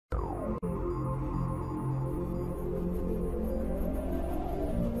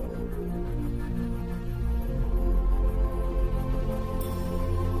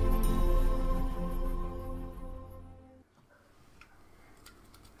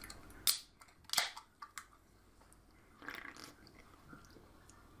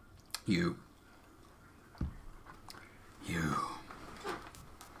You. You.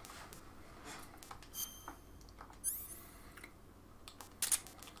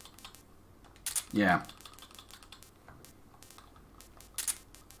 Yeah.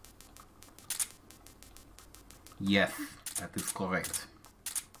 Yes, that is correct.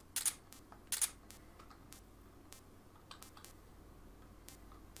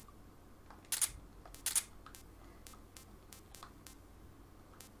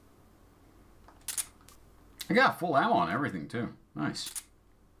 I got full ammo on everything too. Nice.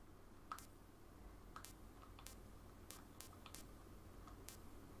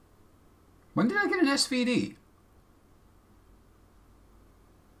 When did I get an SVD?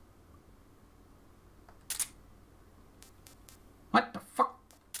 What the fuck?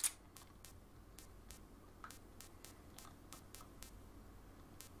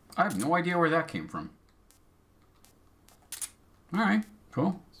 I have no idea where that came from. Alright,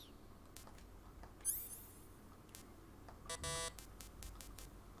 cool.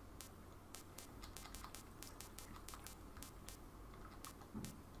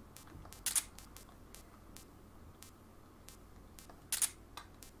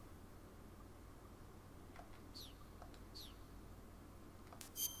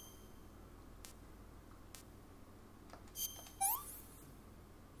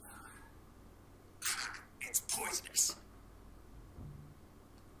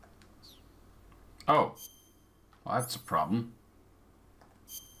 Oh. Well, that's a problem.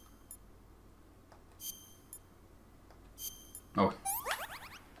 Oh.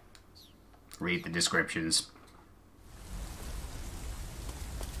 Read the descriptions.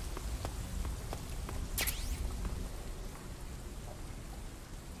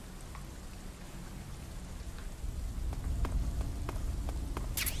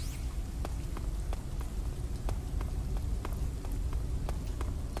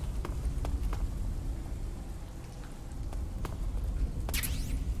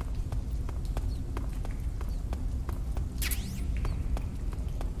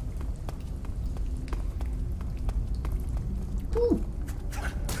 Ooh.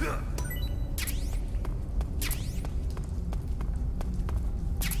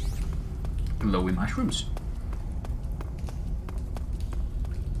 Glowy mushrooms.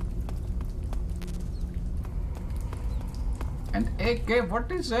 And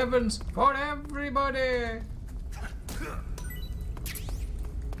AK-47s for everybody!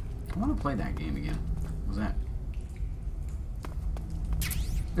 I want to play that game again. What's that?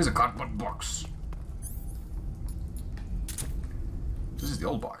 There's a cardboard box. This is the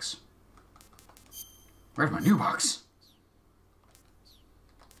old box. Where's my new box?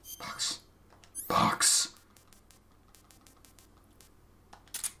 Box. Box.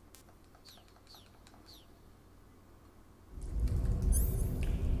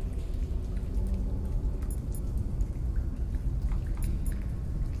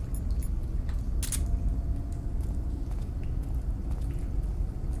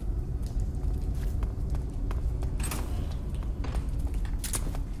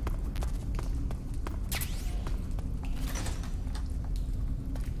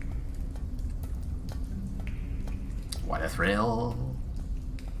 What a thrill.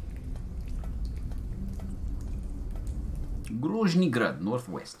 Grozny Grad,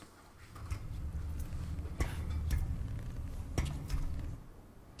 northwest.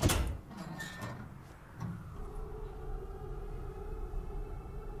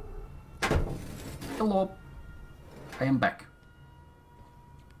 Hello. I am back.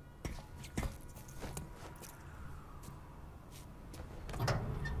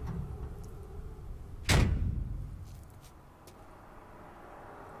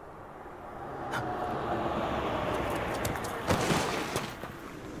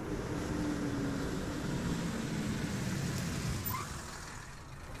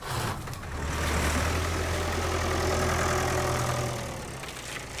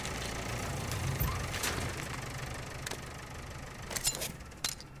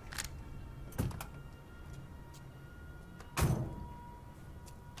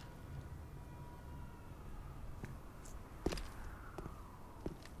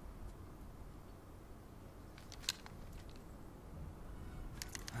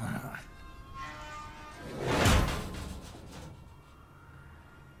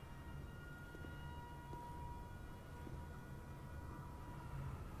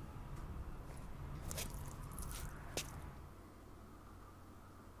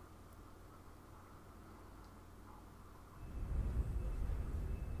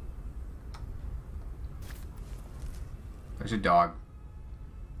 There's a dog.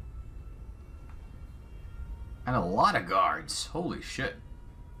 And a lot of guards. Holy shit.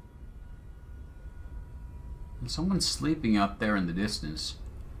 And someone's sleeping out there in the distance.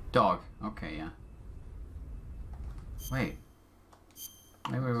 Dog. Okay, yeah. Wait.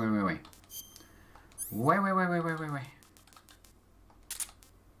 Wait. Wait.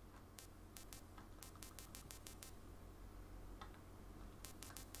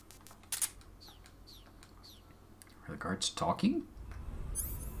 Are the guards talking?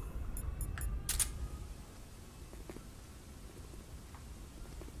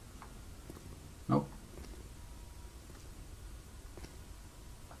 Nope.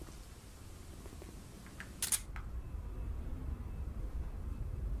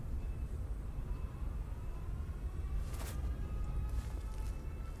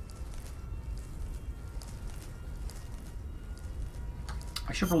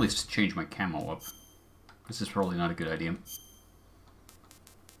 I should probably change my camo up. This is probably not a good idea.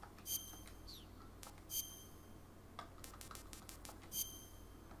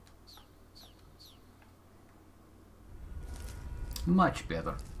 Much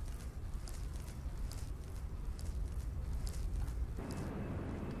better.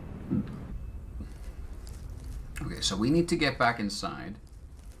 Okay, so we need to get back inside.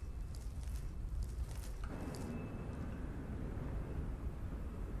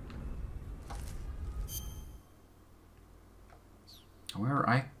 Where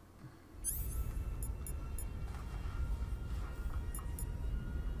I...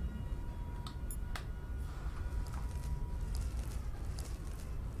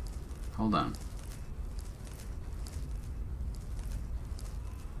 Hold on.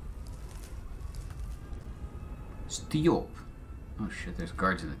 Stop. Oh shit, there's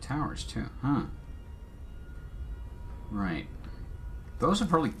guards in the towers too, huh? Right. Those have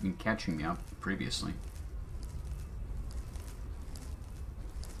probably been catching me up previously.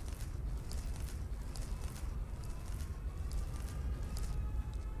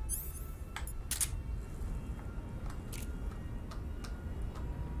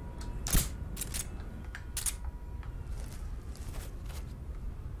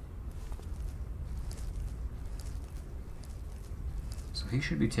 He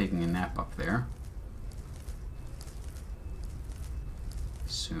should be taking a nap up there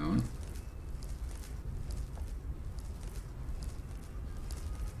soon.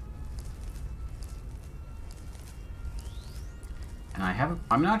 And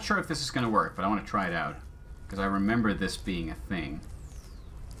I'm not sure if this is going to work, but I want to try it out because I remember this being a thing.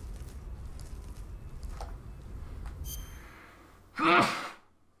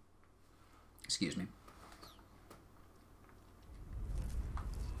 Excuse me.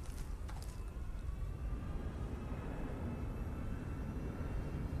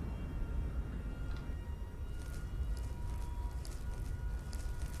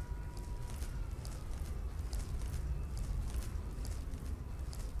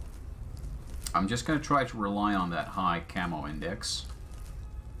 I'm just going to try to rely on that high camo index.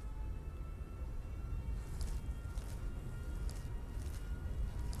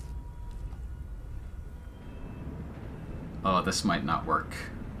 Oh, this might not work.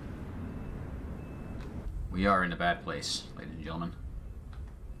 We are in a bad place, ladies and gentlemen.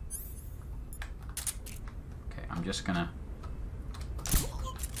 Okay, I'm just going to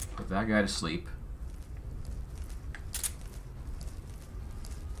put that guy to sleep.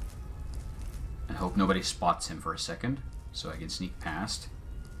 Hope nobody spots him for a second, so I can sneak past.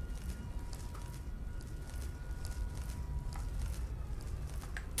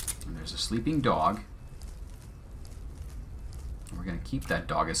 And there's a sleeping dog. And we're gonna keep that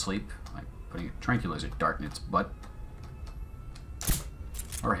dog asleep by putting a tranquilizer dart in its butt.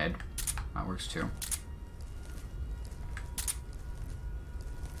 Or head. That works too.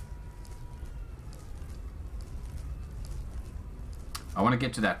 I want to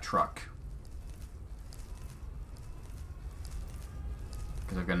get to that truck.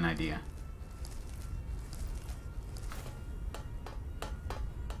 Because I've got an idea.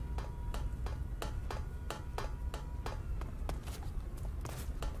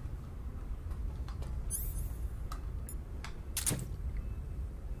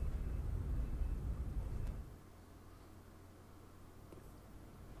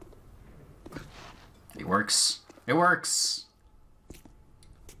 It works. It works!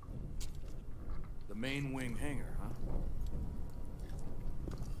 The main wing hangar, huh?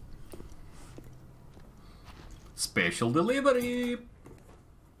 Special delivery!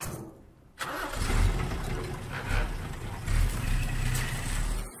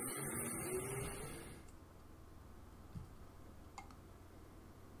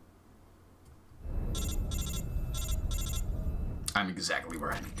 I'm exactly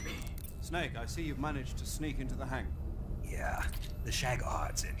where I need to be. Snake, I see you've managed to sneak into the hangar. Yeah, the Shag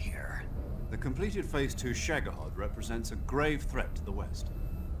Odd's in here. The completed Phase 2 Shagohod represents a grave threat to the West.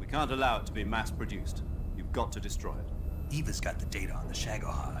 We can't allow it to be mass-produced. You've got to destroy it. Eva's got the data on the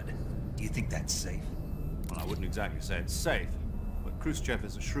Shagohod. Do you think that's safe? Well, I wouldn't exactly say it's safe, but Khrushchev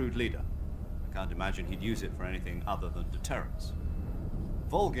is a shrewd leader. I can't imagine he'd use it for anything other than deterrence.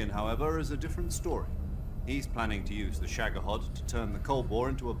 Volgin, however, is a different story. He's planning to use the Shagohod to turn the Cold War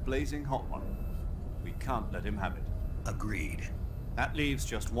into a blazing hot one. We can't let him have it. Agreed. That leaves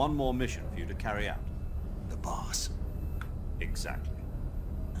just one more mission for you to carry out. The boss. Exactly.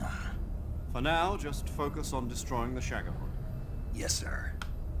 For now, just focus on destroying the Shagohod. Yes, sir.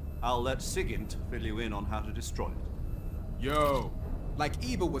 I'll let Sigint fill you in on how to destroy it. Yo, like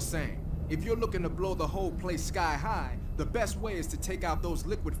Eva was saying, if you're looking to blow the whole place sky high, the best way is to take out those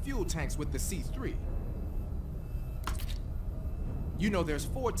liquid fuel tanks with the C3. You know there's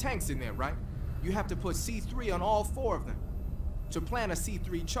 4 tanks in there, right? You have to put C3 on all 4 of them. To plan a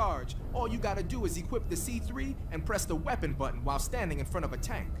C3 charge, all you gotta do is equip the C3 and press the weapon button while standing in front of a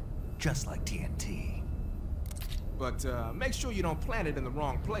tank. Just like TNT. But make sure you don't plant it in the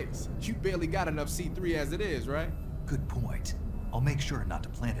wrong place. You barely got enough C3 as it is, right? Good point. I'll make sure not to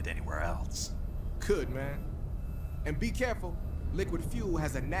plant it anywhere else. Good, man. And be careful. Liquid fuel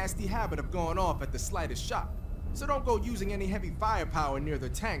has a nasty habit of going off at the slightest shock. So don't go using any heavy firepower near the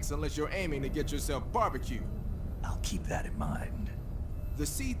tanks unless you're aiming to get yourself barbecued. I'll keep that in mind. The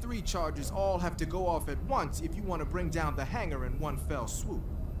C3 charges all have to go off at once if you want to bring down the hangar in one fell swoop.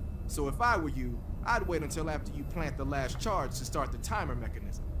 So if I were you, I'd wait until after you plant the last charge to start the timer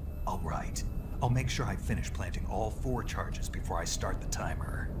mechanism. All right. I'll make sure I finish planting all 4 charges before I start the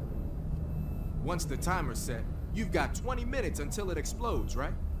timer. Once the timer's set, you've got 20 minutes until it explodes,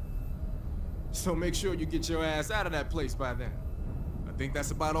 right? So make sure you get your ass out of that place by then. I think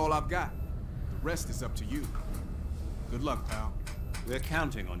that's about all I've got. The rest is up to you. Good luck, pal. We're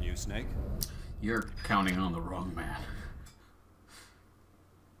counting on you, Snake. You're counting on the wrong man.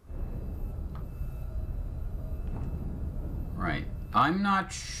 Right. I'm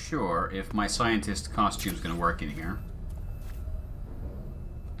not sure if my scientist costume's gonna work in here.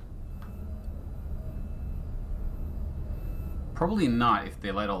 Probably not if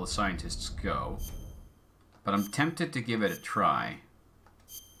they let all the scientists go. But I'm tempted to give it a try.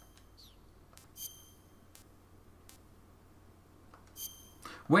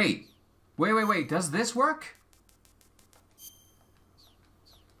 Wait! Wait, does this work?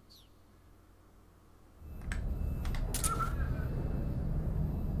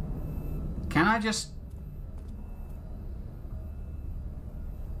 Can I just...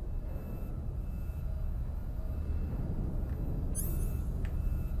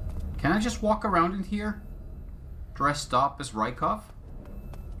 Can I just walk around in here? Dressed up as Rykov?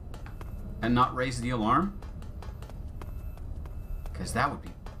 And not raise the alarm? Because that would be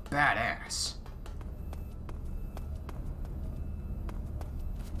badass.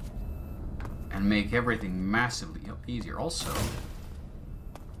 And make everything massively easier. Also,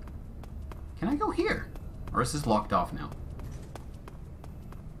 can I go here? Or is this locked off now?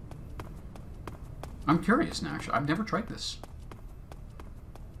 I'm curious now, actually. I've never tried this.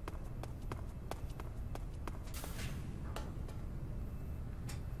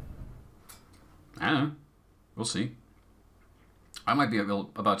 I don't know. We'll see. I might be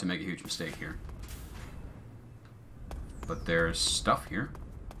about to make a huge mistake here. But there's stuff here.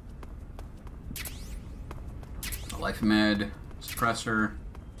 A life med, suppressor.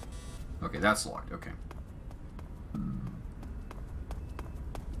 Okay, that's locked. Okay.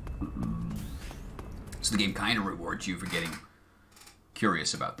 So the game kind of rewards you for getting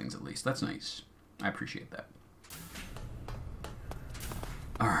curious about things, at least. That's nice. I appreciate that.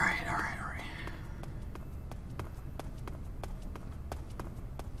 Alright.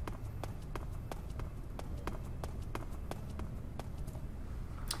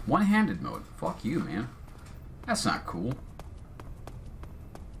 One-handed mode. Fuck you, man. That's not cool.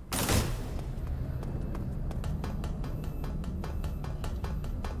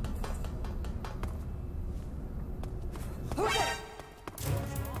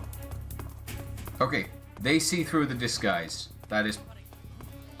 Okay, they see through the disguise. That is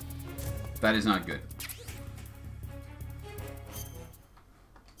not good.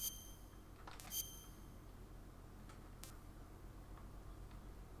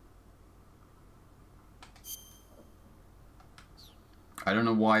 I don't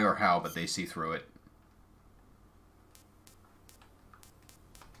know why or how, but they see through it.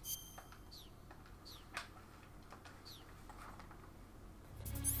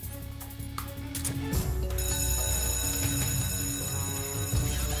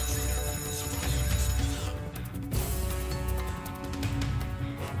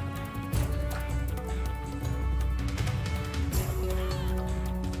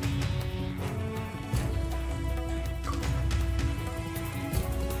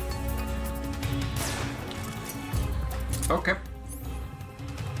 Okay.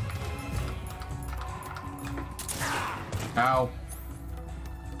 Ow.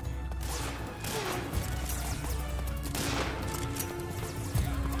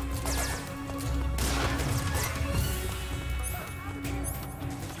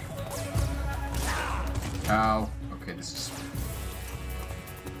 Ow. Okay, this is...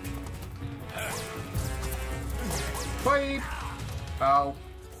 Wait! Ow.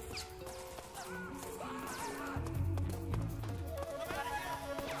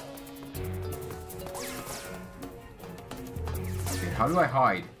 Okay, how do I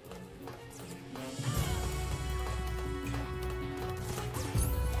hide?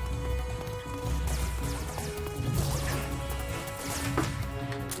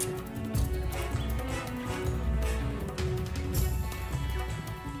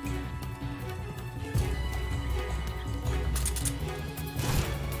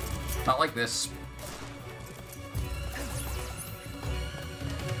 Not like this.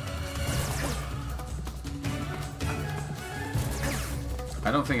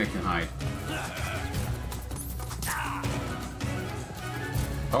 I don't think I can hide.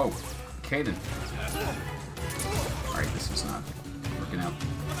 Oh, Kaidan. Alright, this is not working out.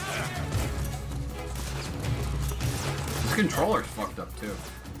 This controller's fucked up too.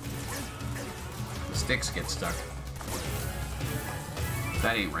 The sticks get stuck.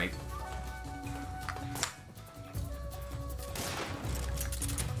 That ain't right.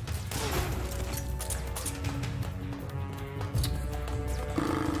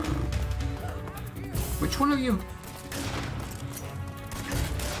 Which one of you?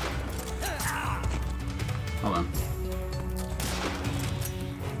 Hold on.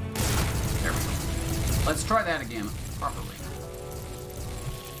 There we go. Let's try that again properly.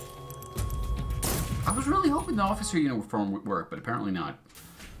 I was really hoping the officer uniform would work, but apparently not.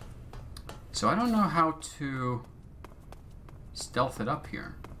 So I don't know how to stealth it up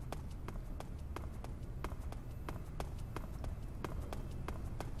here.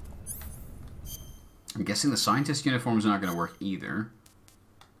 I'm guessing the scientist uniform is not going to work either.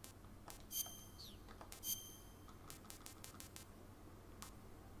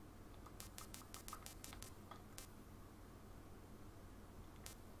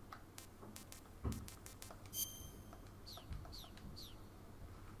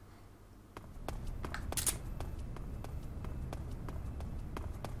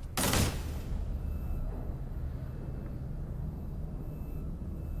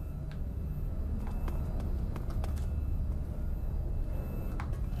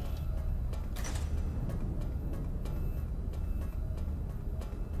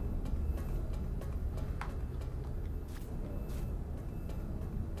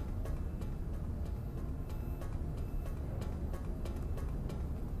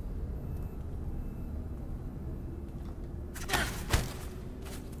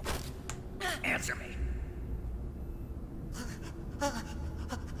 Answer me.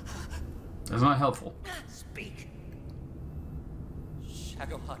 That's not helpful. Speak.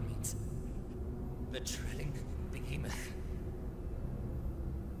 Shagohod means the treading behemoth.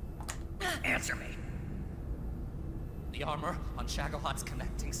 Answer me. The armor on Shagohod's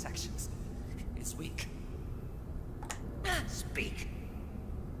connecting sections is weak. Speak.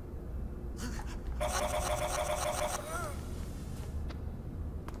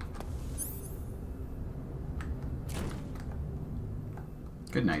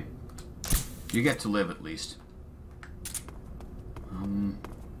 Good night. You get to live at least.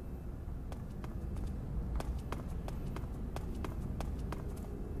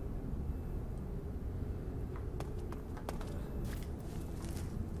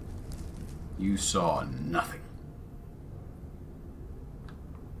 You saw nothing.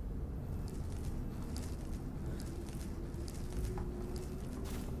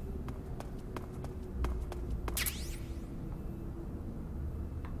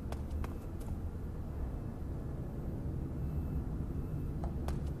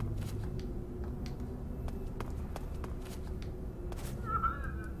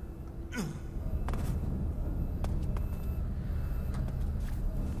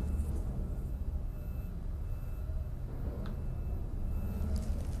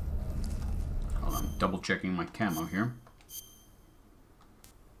 Double checking my camo here.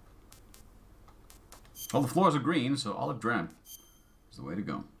 Well, the floors are green, so olive drab is the way to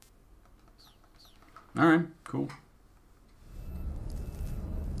go. Alright, cool.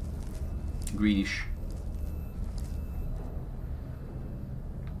 Greenish.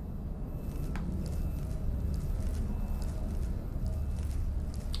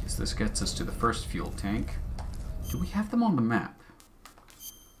 Guess this gets us to the first fuel tank. Do we have them on the map?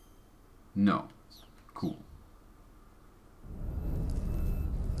 No. Cool.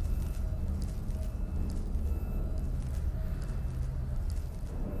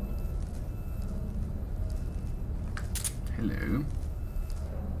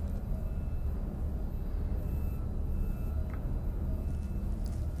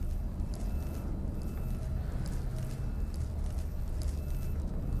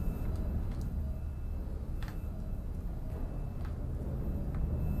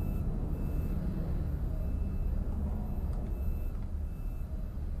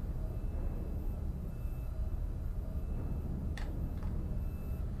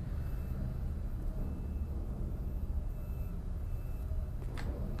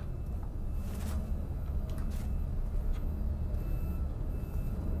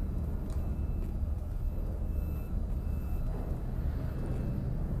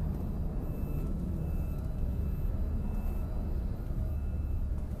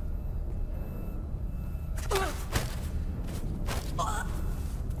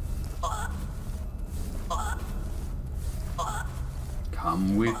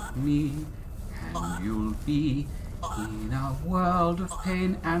 Come with me, and you'll be in a world of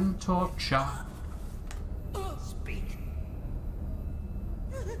pain and torture. Speak.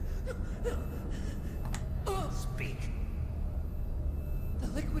 Speak. The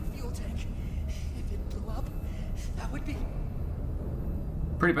liquid fuel tank. If it blew up, that would be...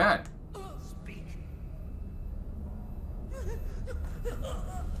 Pretty bad. Speak.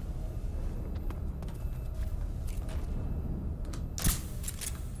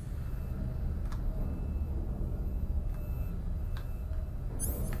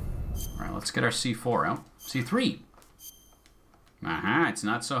 Alright, let's get our C4 out. C3! Aha, it's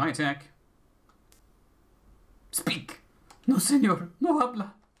not so high-tech. Speak! No, senor, no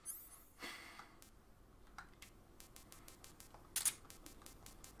habla.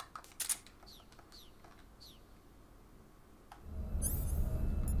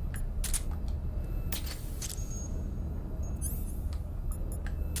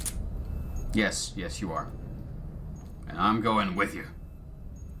 Yes, yes, you are. And I'm going with you.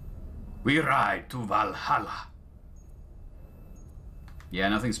 We ride to Valhalla. Yeah,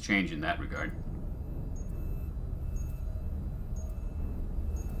 nothing's changed in that regard.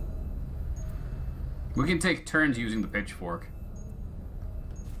 We can take turns using the pitchfork.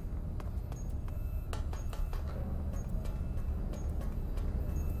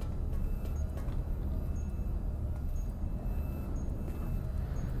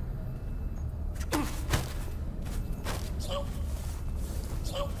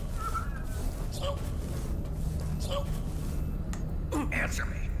 Answer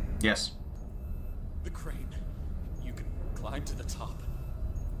me. Yes. The crane. You can climb to the top.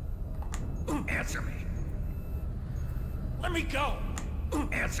 Answer me. Let me go!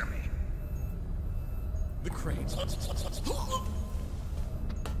 Answer me. The crane.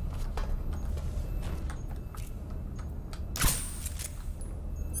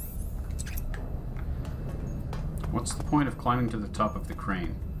 What's the point of climbing to the top of the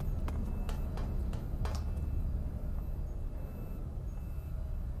crane?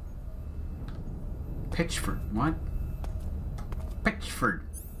 Pitchford. What? Pitchford.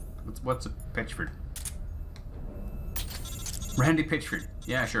 What's a Pitchford? Randy Pitchford.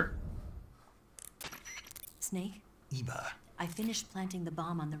 Yeah, sure. Snake, Eva. I finished planting the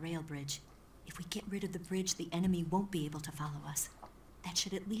bomb on the rail bridge. If we get rid of the bridge, the enemy won't be able to follow us. That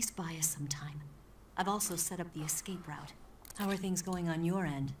should at least buy us some time. I've also set up the escape route. How are things going on your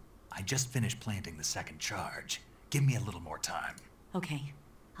end? I just finished planting the second charge. Give me a little more time. Okay,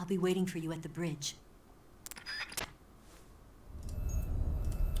 I'll be waiting for you at the bridge.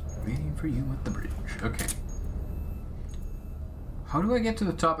 Waiting for you at the bridge. Okay. How do I get to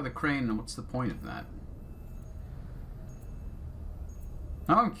the top of the crane, and what's the point of that?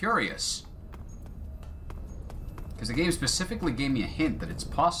 Now I'm curious. Because the game specifically gave me a hint that it's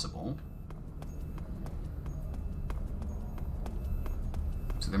possible.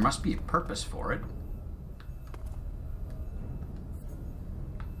 So there must be a purpose for it.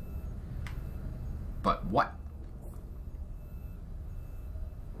 But what?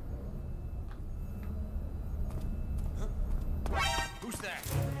 Who's that?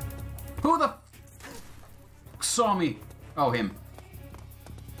 Who the saw me? Oh, him.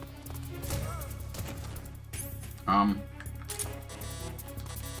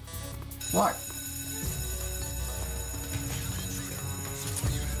 What?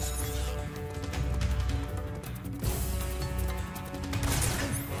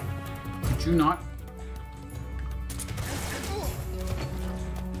 Could you not?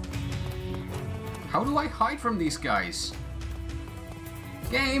 How do I hide from these guys?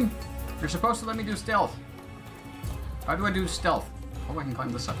 Game! You're supposed to let me do stealth. How do I do stealth? Oh, I can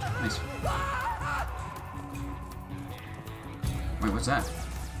climb this up. Nice. Wait, what's that?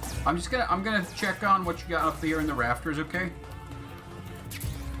 I'm gonna check on what you got up here in the rafters, okay?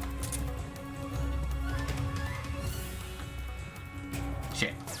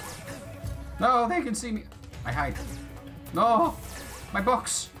 Shit. No, they can see me. I hide. No! My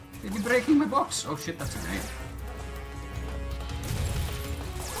box! They'd be breaking my box! Oh shit, that's a grenade.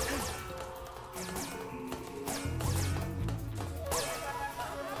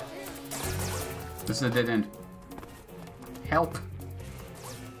 This is a dead end. Help!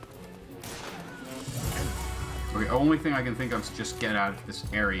 Okay, only thing I can think of is just get out of this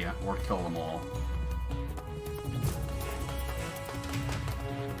area or kill them all.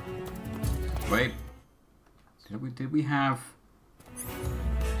 Wait. Did we have...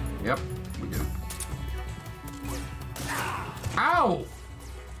 Yep, we do. Ow!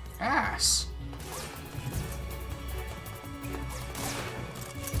 Ass!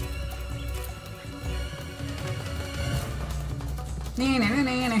 Nee, nee, nee,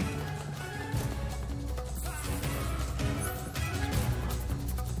 nee, nee.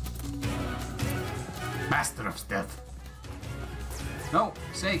 Master of Stealth. No,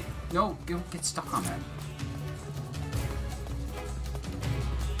 say, no, get stuck on that.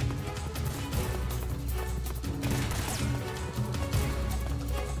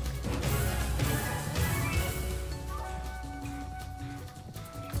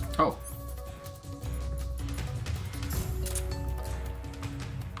 Oh.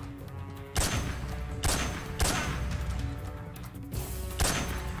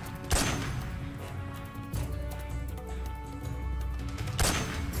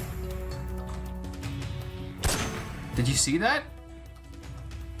 Did you see that?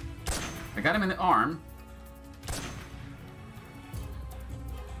 I got him in the arm.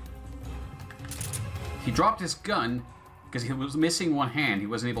 He dropped his gun because he was missing one hand. He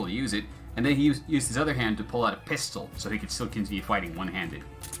wasn't able to use it. And then he used his other hand to pull out a pistol so he could still continue fighting one-handed.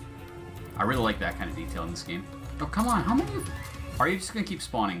 I really like that kind of detail in this game. Oh, come on. How many... Are you just going to keep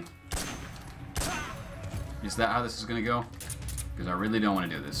spawning? Is that how this is going to go? Because I really don't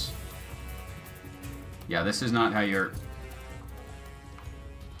want to do this. Yeah, this is not how you're...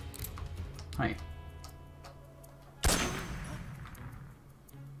 Hi.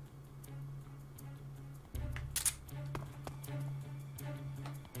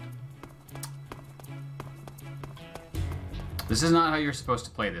 This is not how you're supposed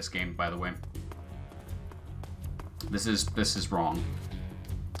to play this game, by the way. This is wrong.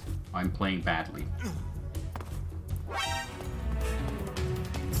 I'm playing badly.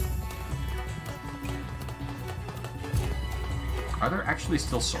 Are there actually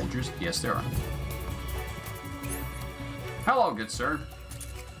still soldiers? Yes, there are. Hello, good sir.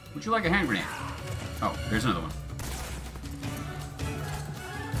 Would you like a hand grenade? Oh, there's another one.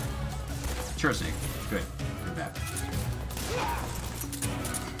 Sure, Snake. Good. Do that.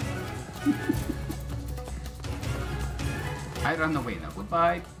 I run away now.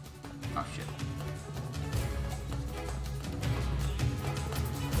 Goodbye. Oh, shit.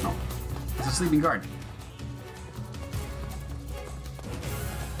 No. It's a sleeping guard.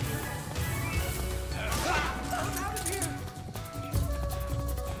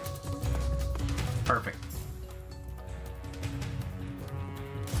 Perfect.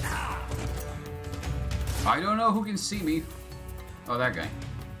 I don't know who can see me. Oh, that guy.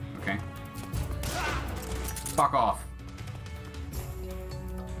 Okay. Fuck off.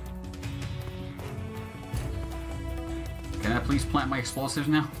 Can I please plant my explosives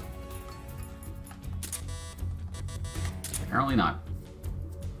now? Apparently not.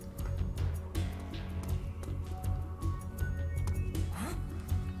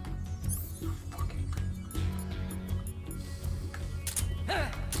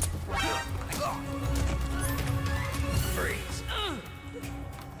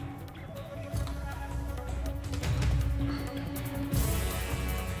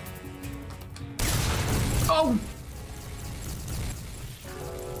 Oh!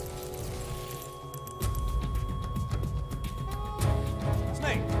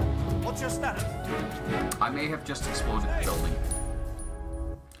 Snake, what's your status? I may have just exploded the building.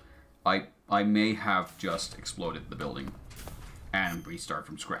 I may have just exploded the building. And restart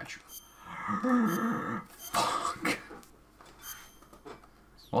from scratch. Fuck.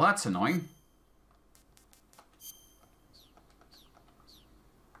 Well, that's annoying.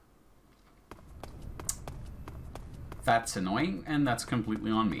 That's annoying, and that's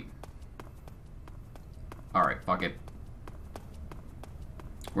completely on me. Alright, fuck it.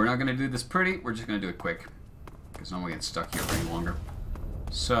 We're not gonna do this pretty, we're just gonna do it quick. Because I don't want to get stuck here for any longer.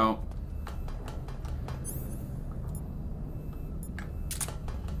 So...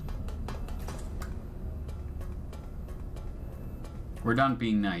 we're done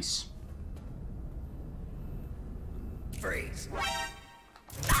being nice. Freeze.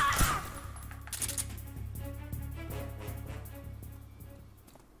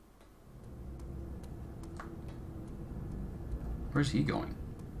 Where's he going?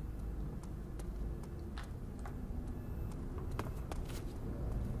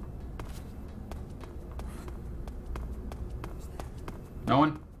 No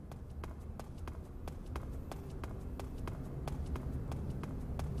one?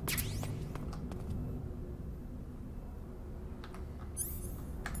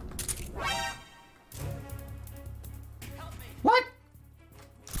 What?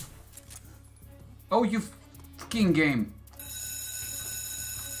 Oh, you fucking game.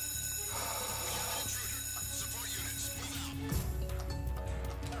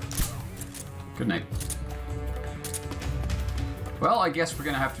 Good night. Well, I guess we're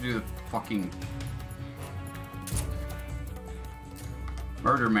gonna have to do the fucking...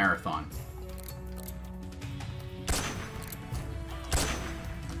 Murder marathon.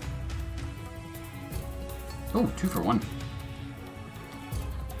 Oh, 2 for 1.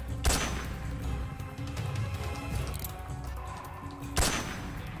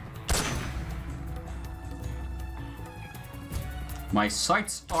 My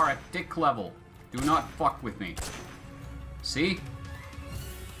sights are at dick level. Do not fuck with me. See?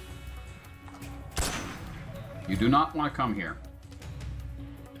 You do not want to come here.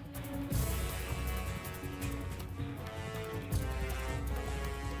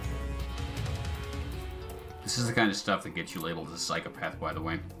 This is the kind of stuff that gets you labeled as a psychopath, by the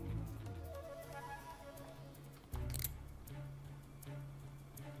way.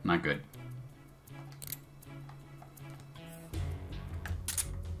 Not good.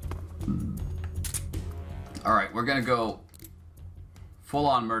 Alright, we're gonna go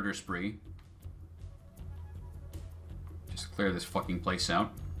full-on murder spree. Just clear this fucking place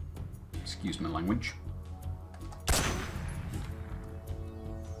out. Excuse my language.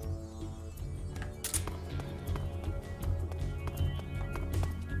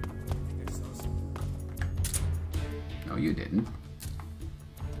 No, you didn't.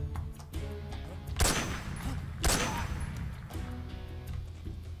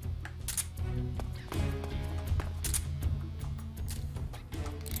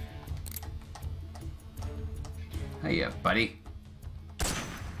 Hey, buddy.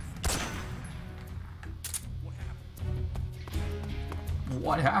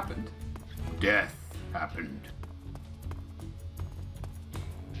 What happened? Death happened.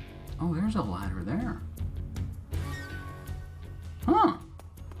 Oh, there's a ladder there. Huh.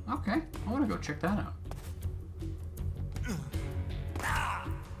 Okay. I want to go check that out.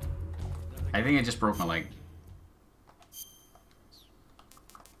 I think I just broke my leg.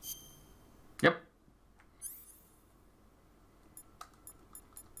 Yep.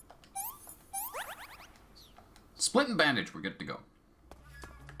 Split and bandage. We're good to go.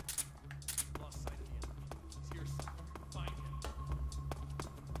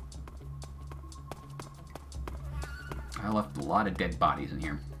 I left a lot of dead bodies in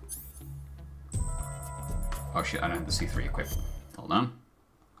here. Oh shit, I don't have the C3 equipped. Hold on.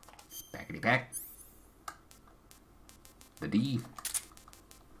 Backity back. The D.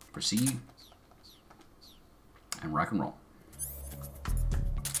 Proceed. And rock and roll.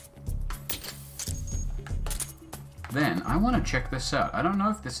 Then, I want to check this out. I don't know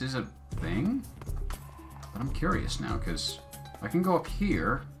if this is a thing, but I'm curious now, because I can go up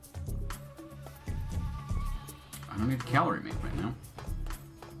here. I don't need a calorie mate right now.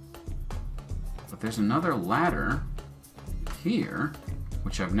 But there's another ladder here,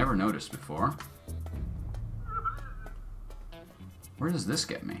 which I've never noticed before. Where does this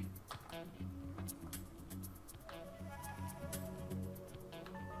get me?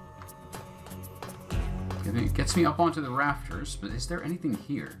 It gets me up onto the rafters, but is there anything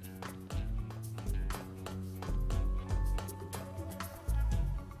here?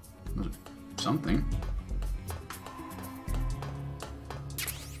 Something.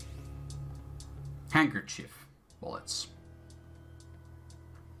 Handkerchief bullets.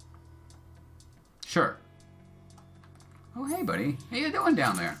 Sure. Oh, hey, buddy. How you doing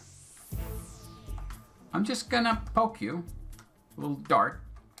down there? I'm just gonna poke you. A little dart.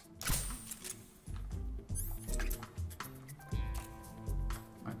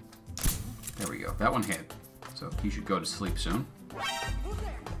 There we go. That one hit. So he should go to sleep soon.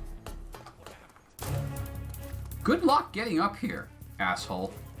 Good luck getting up here,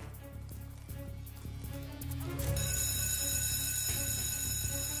 asshole.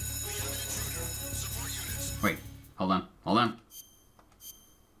 Wait, hold on, hold on.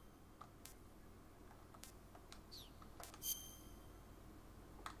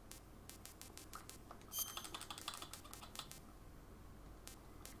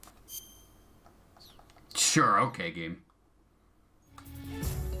 Sure, okay, game.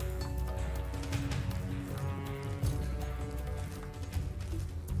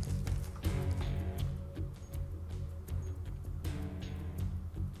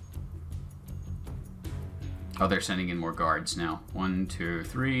 Oh, they're sending in more guards now. 1, 2,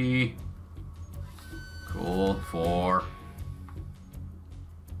 3. Cool. 4.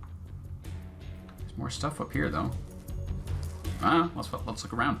 There's more stuff up here, though. Ah, let's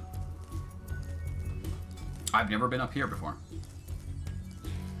look around. I've never been up here before.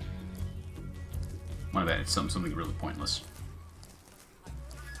 One of that, it's something really pointless.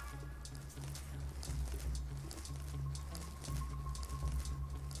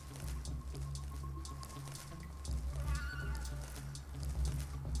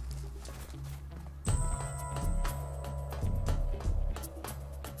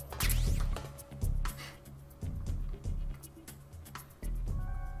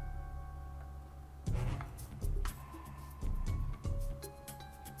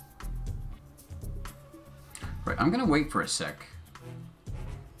 Right, I'm gonna wait for a sec.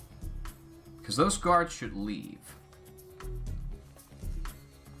 Because those guards should leave.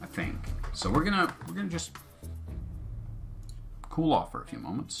 I think. So we're gonna just cool off for a few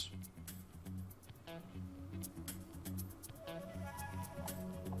moments.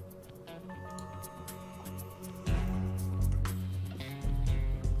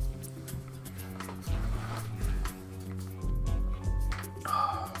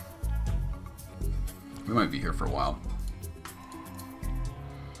 We might be here for a while.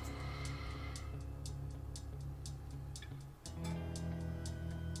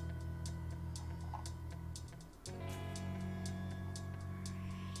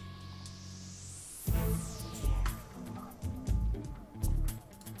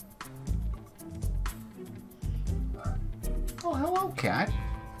 Oh, hello, cat.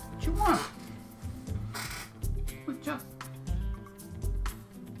 What you want? What you...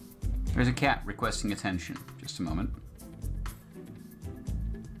 There's a cat requesting attention. Just a moment.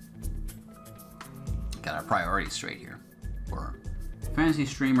 Got our priorities straight here. We're fantasy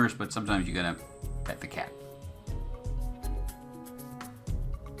streamers, but sometimes you gotta pet the cat.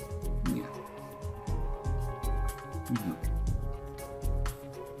 Yeah.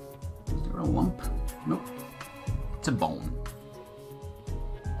 Is there a lump? Nope. It's a bone.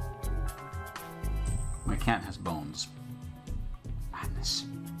 My cat has bones. Madness.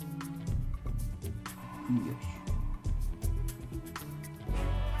 Yes.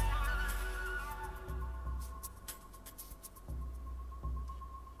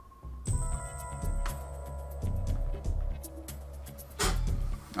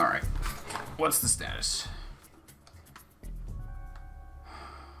 All right. What's the status?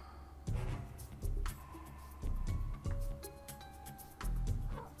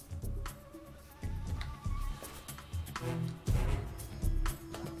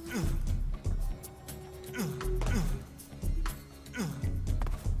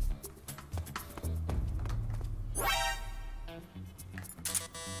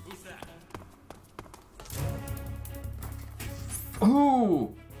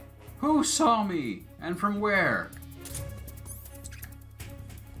 Who saw me? And from where?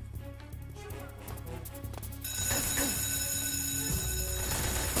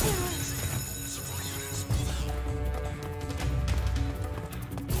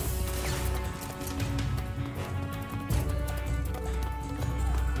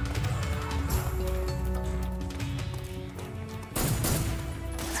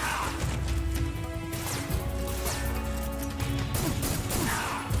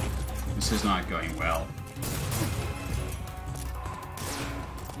 This is not going well.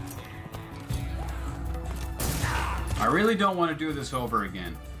 I really don't want to do this over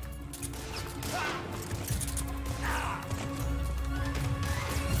again.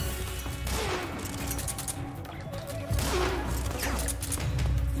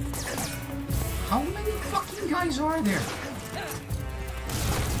 How many fucking guys are there?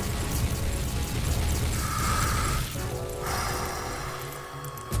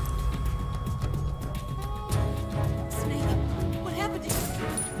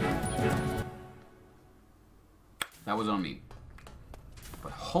 That was on me.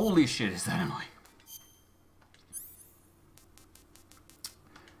 But holy shit, is that annoying.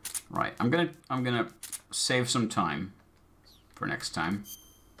 Right, I'm gonna save some time for next time.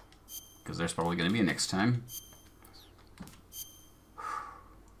 Because there's probably gonna be a next time.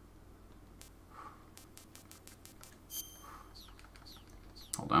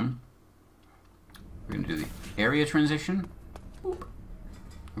 Hold on. We're gonna do the area transition. Boop.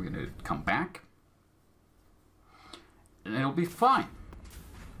 We're gonna come back. And it'll be fine.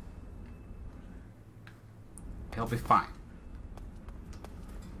 It'll be fine.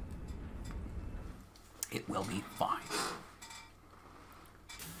 It will be fine.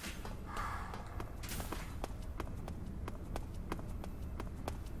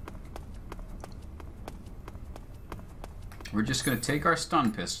 We're just going to take our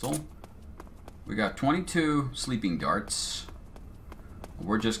stun pistol. We got 22 sleeping darts.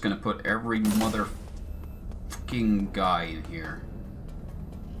 We're just going to put every motherfucking guy in here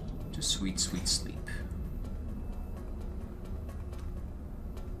to sweet, sweet sleep.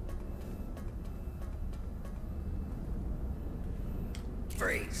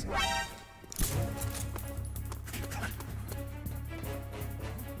 Freeze.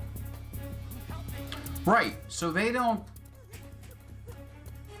 Right, so they don't...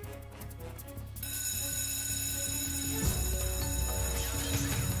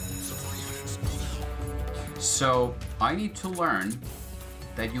 So, I need to learn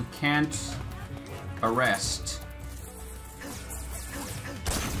that you can't arrest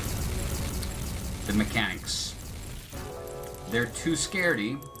the mechanics. they're too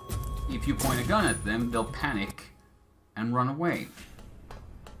scaredy. If you point a gun at them, they'll panic and run away.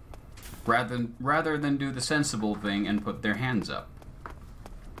 Rather than do the sensible thing and put their hands up.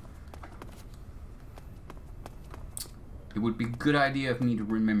 It would be a good idea of me to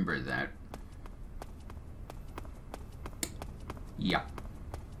remember that. Yeah.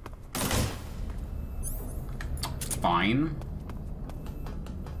 Fine.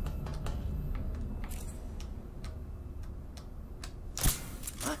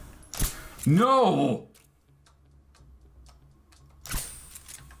 No!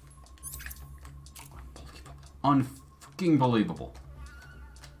 Unfucking believable.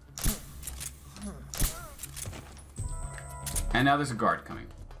 And now there's a guard coming.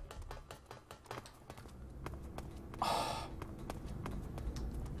 Oh.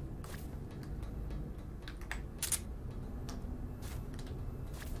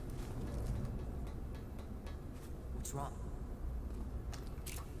 What's wrong?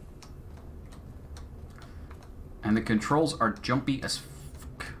 And the controls are jumpy as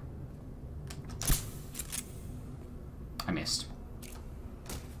fuck. I missed.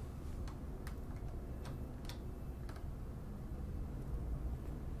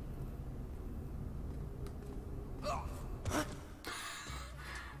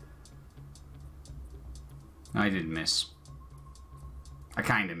 I didn't miss. I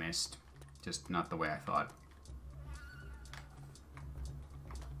kinda missed. Just not the way I thought.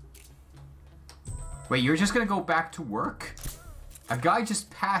 Wait, you're just gonna go back to work? A guy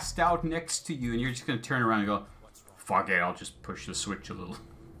just passed out next to you and you're just gonna turn around and go, fuck it, I'll just push the switch a little.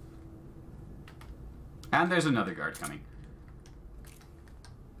 And there's another guard coming.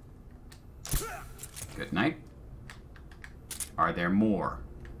 Good night. Are there more?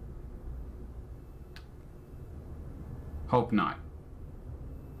 Hope not.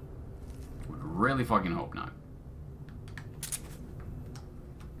 Would really fucking hope not.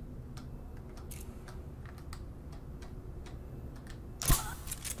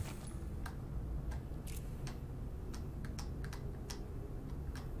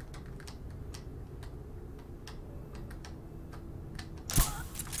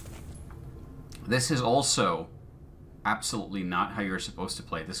 This is also absolutely not how you're supposed to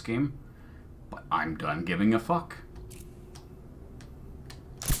play this game, but I'm done giving a fuck.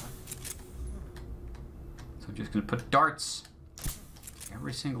 So I'm just gonna put darts.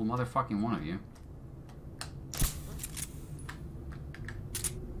 Every single motherfucking one of you.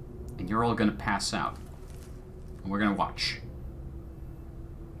 And you're all gonna pass out. And we're gonna watch.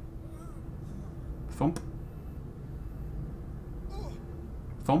 Thump.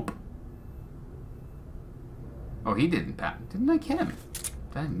 Thump. Oh, he didn't pat. Didn't I get him?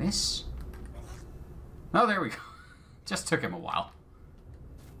 Did I miss? Oh, there we go. Just took him a while.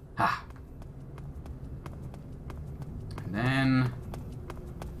 Ah. And then...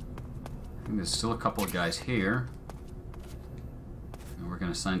 I think there's still a couple of guys here. And we're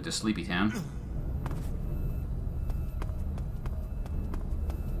gonna send to Sleepy Town.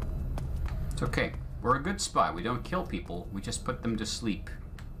 It's okay. We're a good spy. We don't kill people. We just put them to sleep.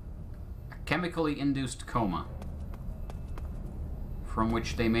 A chemically induced coma. From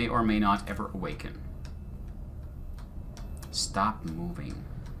which they may or may not ever awaken. Stop moving.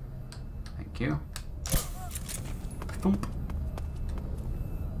 Thank you. Thump.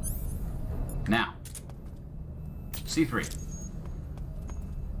 Now. C3.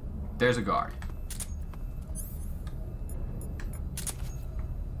 There's a guard.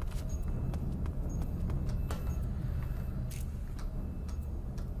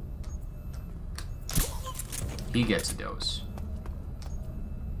 He gets a dose.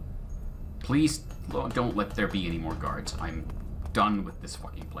 Please don't let there be any more guards. I'm done with this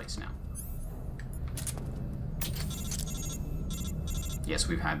fucking place now. Yes,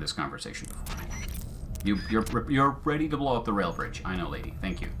 we've had this conversation before. You're ready to blow up the rail bridge. I know, lady.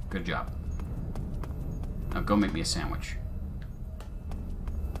 Thank you. Good job. Now go make me a sandwich.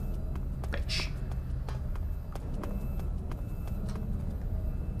 Bitch.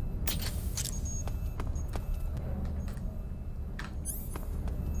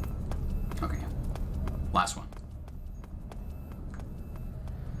 Okay. Last one.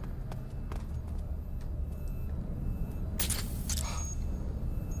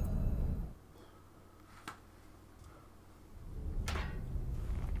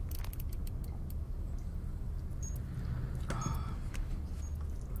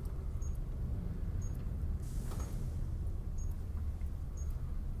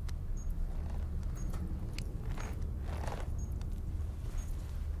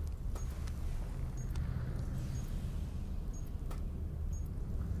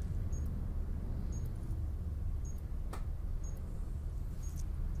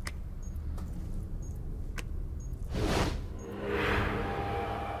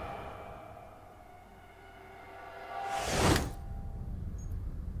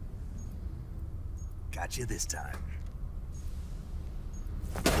 Got you this time.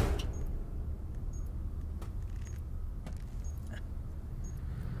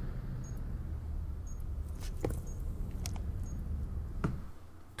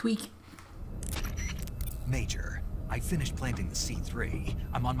 Tweak. Major, I finished planting the C3.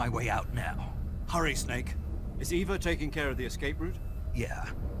 I'm on my way out now. Hurry, Snake. Is Eva taking care of the escape route? Yeah,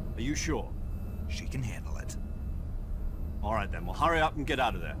 Are you sure? she can handle it. All right then, well hurry up and get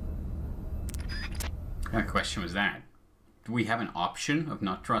out of there. What kind of question was that? Do we have an option of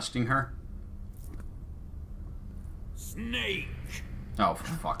not trusting her? Snake! Oh, for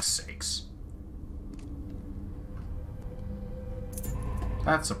fuck's sakes.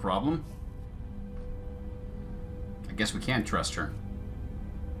 That's a problem. I guess we can't trust her.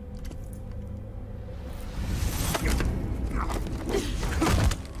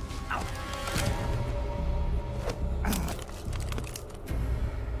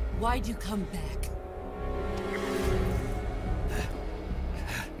 Why'd you come back?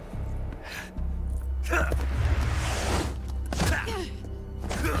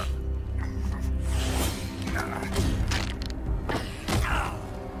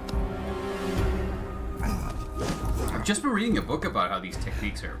 I've just been reading a book about how these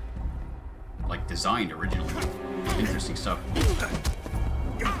techniques are, like, designed originally. Interesting stuff.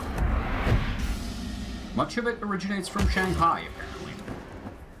 Much of it originates from Shanghai, apparently.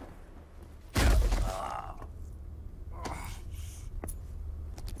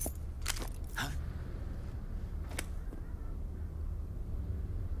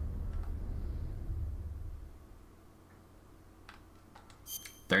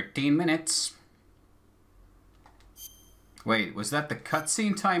 "13 minutes. Wait, was that the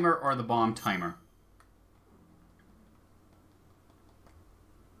cutscene timer or the bomb timer?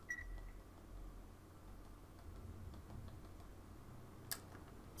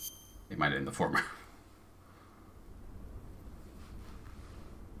 It might have been the former.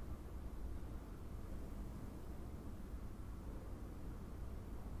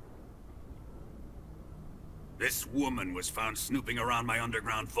 This woman was found snooping around my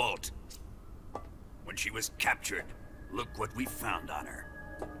underground vault. When she was captured, look what we found on her.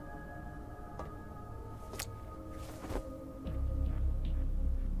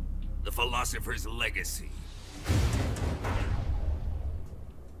 The Philosopher's Legacy.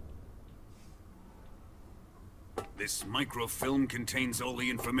 This microfilm contains all the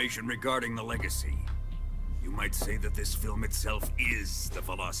information regarding the Legacy. You might say that this film itself is the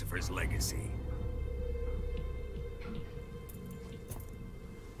Philosopher's Legacy.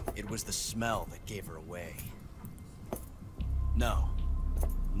 It was the smell that gave her away. No,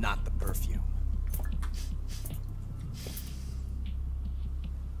 not the perfume.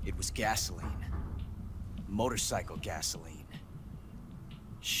 It was gasoline. Motorcycle gasoline.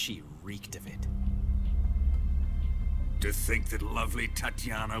 She reeked of it. To think that lovely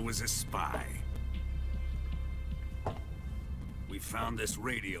Tatiana was a spy. We found this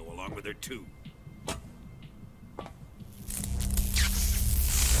radio along with her too.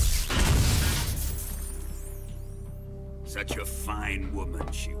 Such a fine woman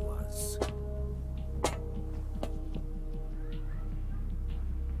she was.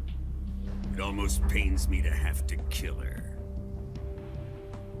 It almost pains me to have to kill her.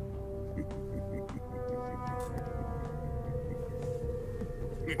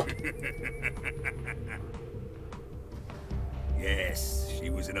 Yes, she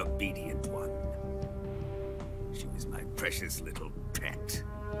was an obedient one. She was my precious little pet.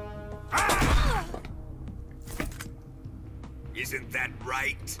 Ah! Isn't that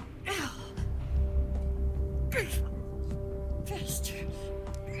right? Bastard.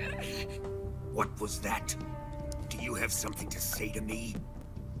 What was that? Do you have something to say to me?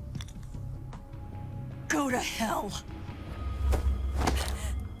 Go to hell.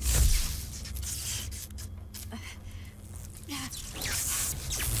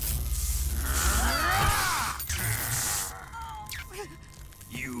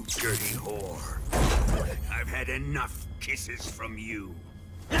 You dirty whore. I've had enough kisses from you.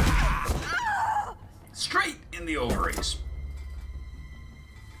 Straight in the ovaries.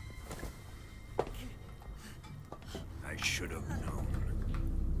 I should have known.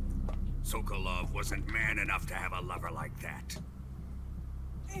 Sokolov wasn't man enough to have a lover like that.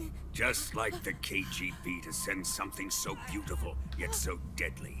 Just like the KGB to send something so beautiful, yet so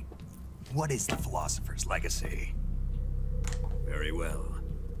deadly. What is the Philosopher's Legacy? Very well.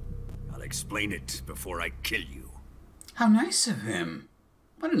 I'll explain it before I kill you. How nice of him.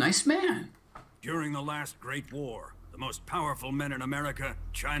 What a nice man. During the last Great War, the most powerful men in America,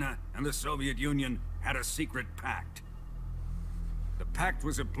 China, and the Soviet Union had a secret pact. The Pact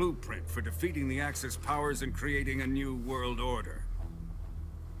was a blueprint for defeating the Axis powers and creating a new world order.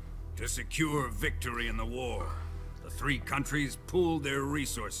 To secure victory in the war, the three countries pooled their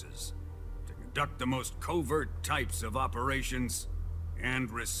resources to conduct the most covert types of operations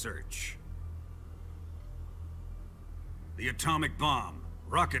and research. The atomic bomb,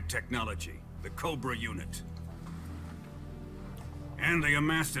 rocket technology, the Cobra unit. And they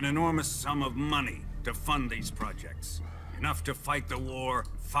amassed an enormous sum of money to fund these projects. Enough to fight the war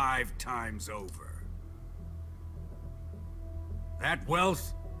 5 times over. That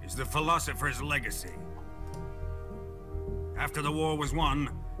wealth is the Philosopher's legacy. After the war was won,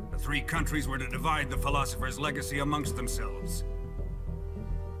 the three countries were to divide the Philosopher's legacy amongst themselves.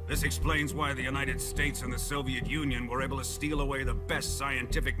 This explains why the United States and the Soviet Union were able to steal away the best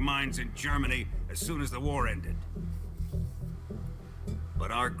scientific minds in Germany as soon as the war ended. But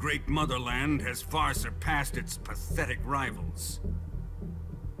our great motherland has far surpassed its pathetic rivals.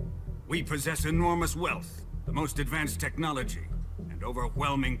 We possess enormous wealth, the most advanced technology, and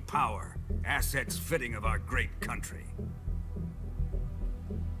overwhelming power, assets fitting of our great country.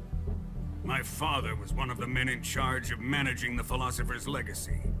 My father was one of the men in charge of managing the Philosopher's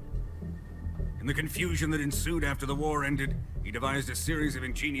legacy. In the confusion that ensued after the war ended, he devised a series of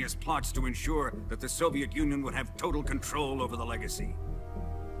ingenious plots to ensure that the Soviet Union would have total control over the legacy.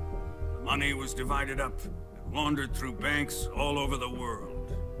 The money was divided up and laundered through banks all over the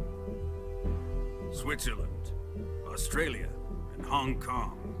world. Switzerland, Australia, and Hong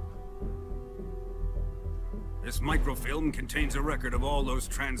Kong. This microfilm contains a record of all those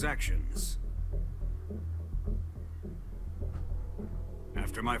transactions.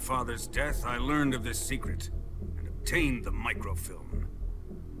 After my father's death, I learned of this secret and obtained the microfilm.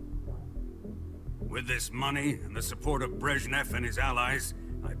 With this money and the support of Brezhnev and his allies,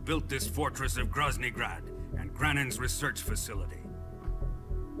 I built this fortress of Groznygrad and Granin's research facility.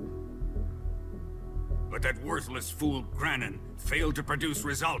 But that worthless fool Granin failed to produce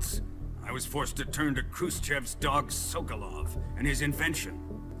results. I was forced to turn to Khrushchev's dog Sokolov and his invention,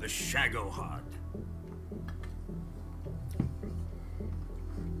 the Shagohod.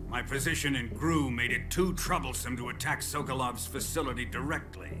 My position in GRU made it too troublesome to attack Sokolov's facility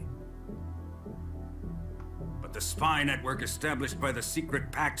directly. But the spy network established by the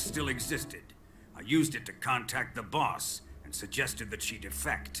secret pact still existed. I used it to contact the boss and suggested that she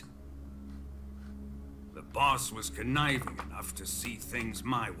defect. The boss was conniving enough to see things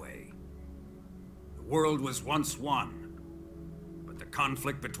my way. The world was once one, but the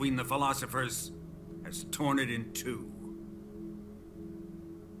conflict between the philosophers has torn it in two.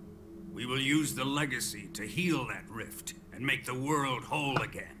 We will use the legacy to heal that rift and make the world whole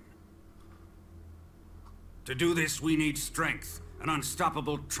again. To do this, we need strength, an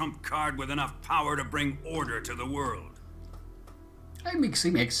unstoppable trump card with enough power to bring order to the world. That makes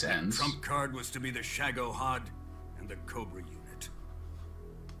sense. The trump card was to be the Shagohod and the Cobra unit.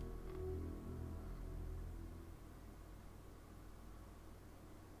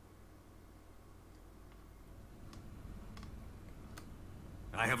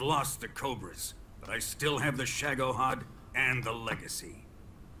 I have lost the Cobras, but I still have the Shagohod and the legacy.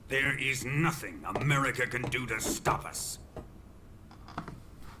 There is nothing America can do to stop us.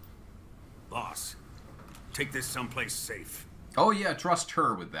 Boss, take this someplace safe. Oh yeah, trust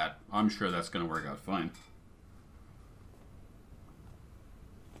her with that. I'm sure that's gonna work out fine.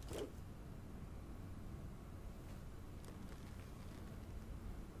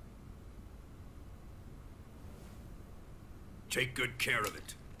 Take good care of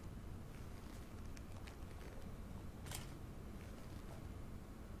it.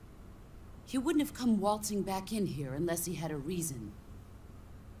 He wouldn't have come waltzing back in here unless he had a reason.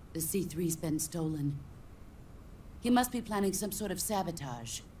 The C3's been stolen. He must be planning some sort of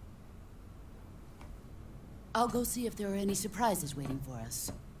sabotage. I'll go see if there are any surprises waiting for us.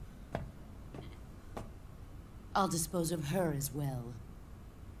 I'll dispose of her as well.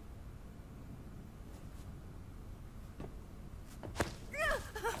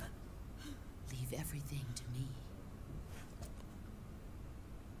 Leave everything to me.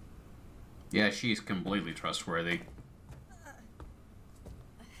 Yeah, she's completely trustworthy.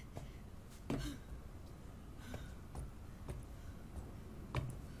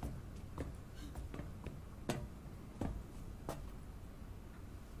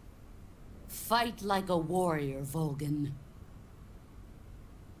 Fight like a warrior, Volgin.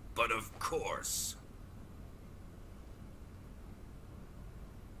 But of course.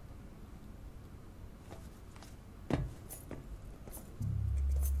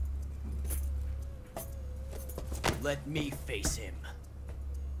 Let me face him.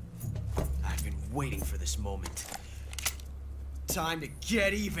 I've been waiting for this moment. Time to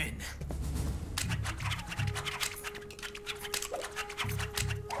get even.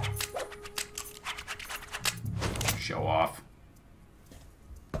 Show off.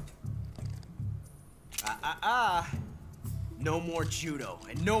 No more judo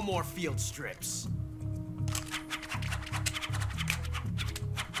and no more field strips.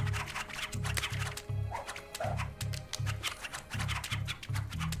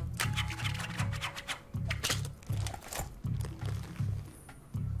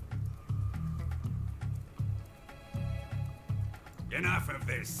 Enough of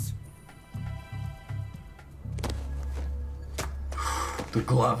this. The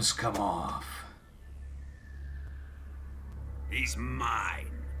gloves come off. He's mine.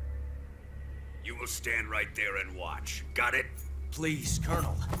 You will stand right there and watch. Got it? Please,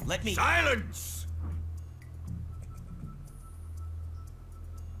 Colonel, let me... Silence!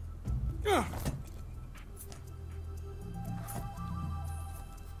 Huh?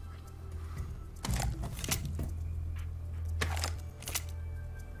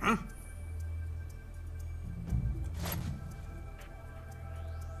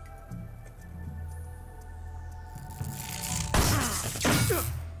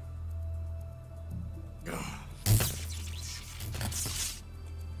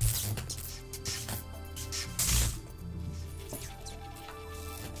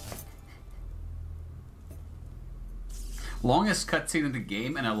 Longest cutscene in the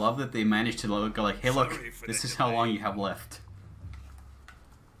game, and I love that they managed to look like, hey, look, this is how long you have left.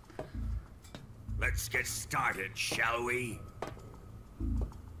 Let's get started, shall we?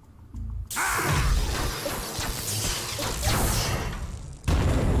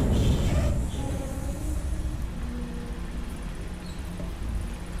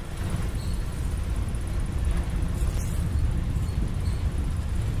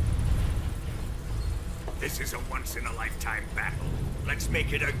 This is a once-in-a-lifetime battle. Let's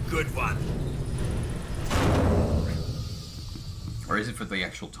make it a good one. Or is it for the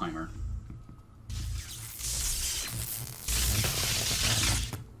actual timer?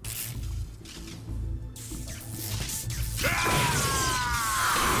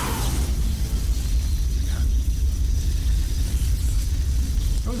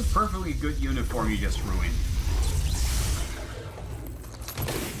 That was a perfectly good uniform you just ruined.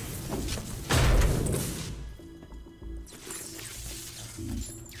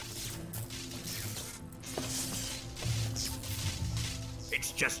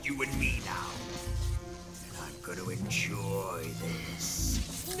 It's just you and me now. And I'm going to enjoy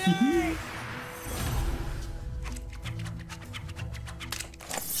this. No!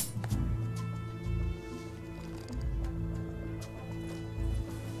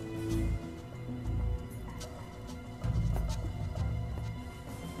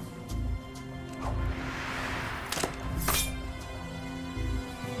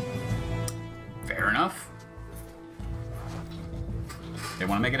 Fair enough. They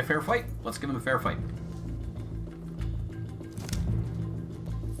want to make it a fair fight? Let's give them a fair fight.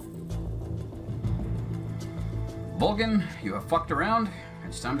 Volgin, you have fucked around.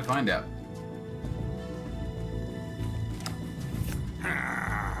 It's time to find out.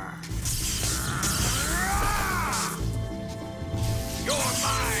 You're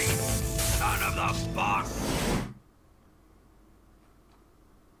mine, son of the boss.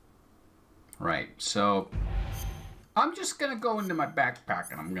 Right, so I'm just gonna go into my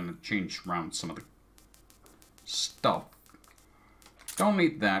backpack and I'm gonna change around some of the stuff. Don't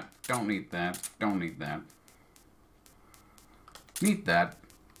need that, don't need that, don't need that. Need that,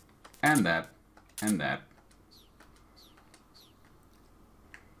 and that, and that.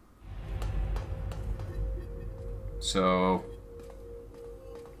 So,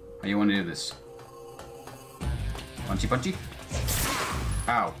 how you want to do this? Punchy punchy?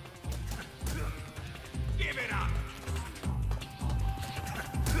 Ow. Give it up.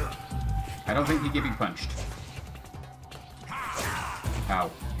 I don't think he can be punched. Ow.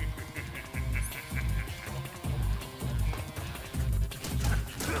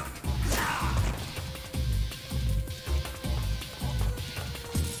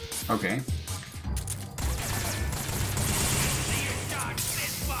 Okay.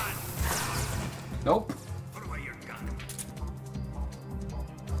 Nope. Put away your gun.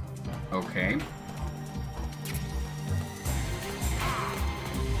 Okay.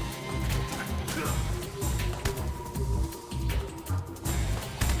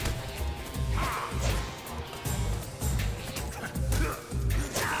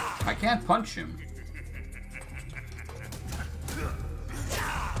 I can't punch him.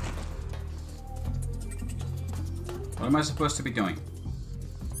 What am I supposed to be doing?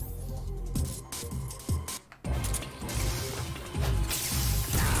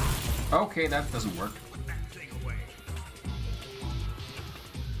 Okay, that doesn't work.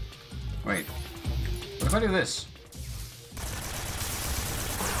 Wait. What if I do this?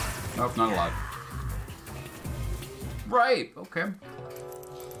 Nope, not allowed. Right, okay.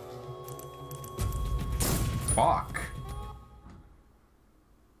 Fuck.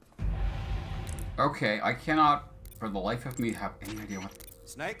 Okay, I cannot, for the life of me, have any idea what...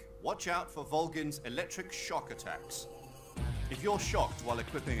 Snake, watch out for Volgin's electric shock attacks. If you're shocked while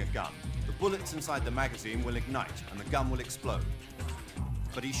equipping a gun, the bullets inside the magazine will ignite and the gun will explode.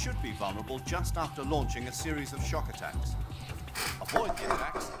 But he should be vulnerable just after launching a series of shock attacks. Avoid the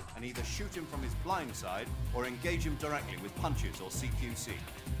attacks and either shoot him from his blind side or engage him directly with punches or CQC.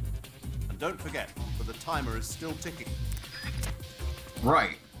 And don't forget that the timer is still ticking.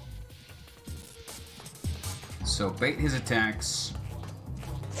 Right. So bait his attacks.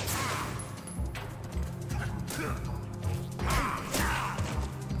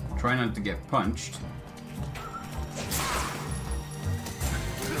 Try not to get punched.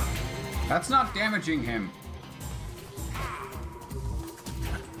 That's not damaging him.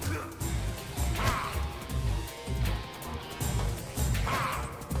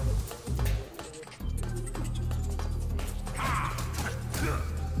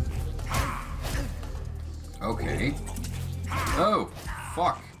 Okay. Oh,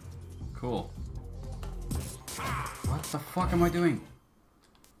 fuck. Cool. What the fuck am I doing?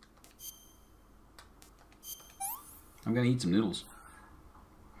 I'm gonna eat some noodles.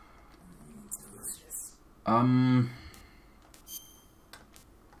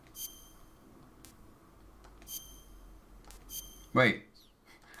 Wait.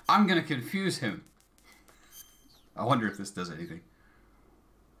 I'm gonna confuse him. I wonder if this does anything.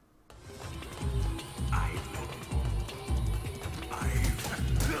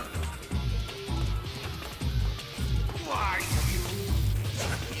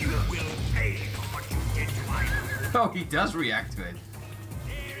 You will pay for what you did to my... Oh, he does react to it.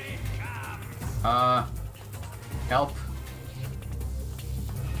 Help.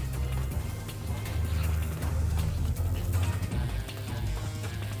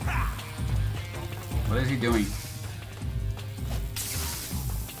 What is he doing?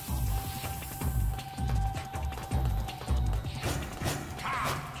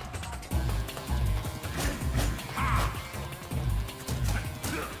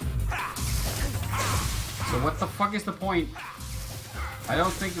 So what the fuck is the point? I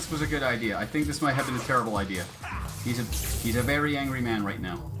don't think this was a good idea. I think this might have been a terrible idea. He's a very angry man right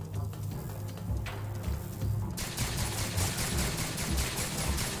now.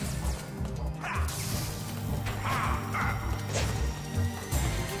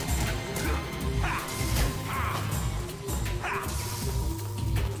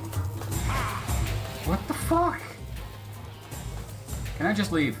 What the fuck? Can I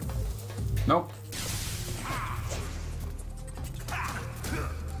just leave? Nope.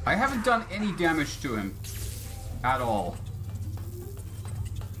 I haven't done any damage to him at all.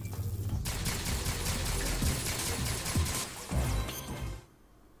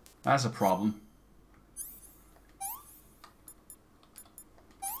 That's a problem.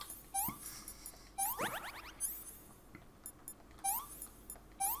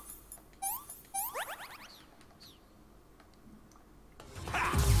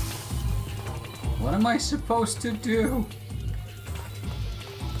 What am I supposed to do?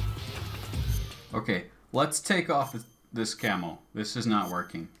 Okay, let's take off this camo. This is not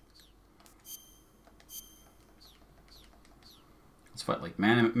working. Let's fight like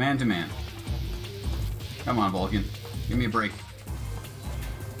man to man. Come on, Volgin. Give me a break.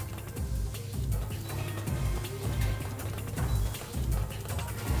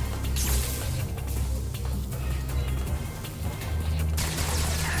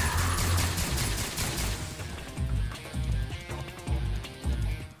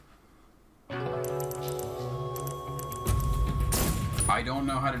 I don't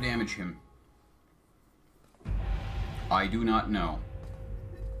know how to damage him. I do not know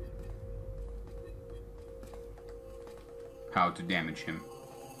how to damage him.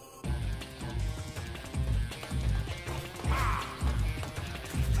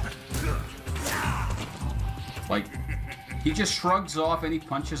 Like, he just shrugs off any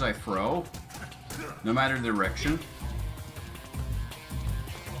punches I throw, no matter the direction.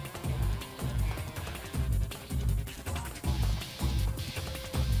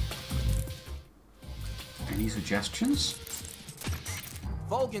 Any suggestions?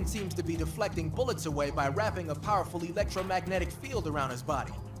 Volgin seems to be deflecting bullets away by wrapping a powerful electromagnetic field around his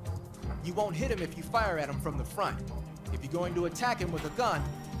body. You won't hit him if you fire at him from the front. If you're going to attack him with a gun,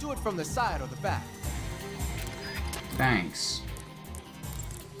 do it from the side or the back. Thanks.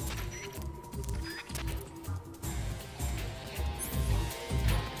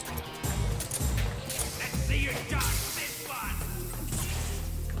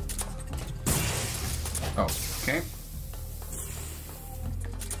 Oh, okay.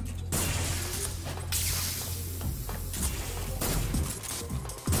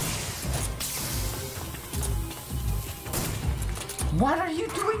 What are you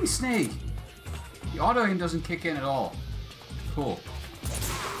doing, Snake? The auto aim doesn't kick in at all. Cool.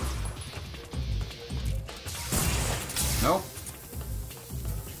 Nope.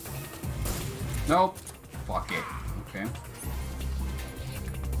 Nope. Fuck it. Okay.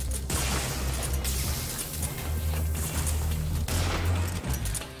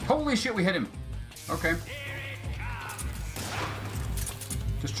 Holy shit, we hit him. Okay.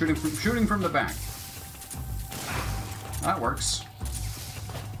 Just shooting from the back. That works.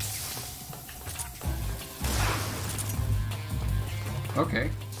 Okay.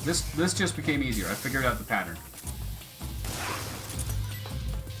 This just became easier. I figured out the pattern.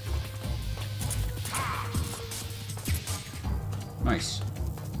 Nice.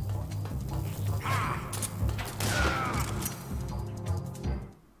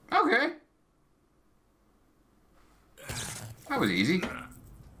 Okay. That was easy.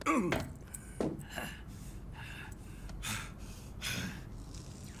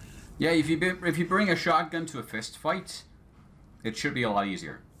 Yeah, if you bring a shotgun to a fist fight, it should be a lot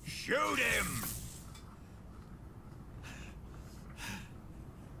easier. Shoot him!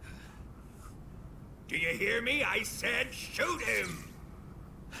 Do you hear me? I said shoot him!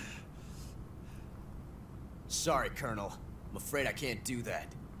 Sorry, Colonel. I'm afraid I can't do that.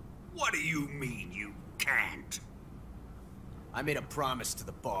 What do you mean you can't? I made a promise to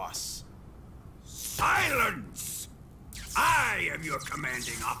the boss. Silence! I am your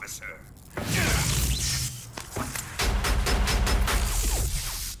commanding officer.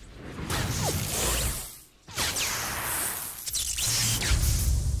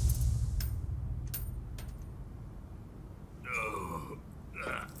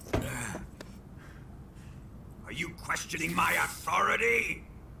 Are you questioning my authority?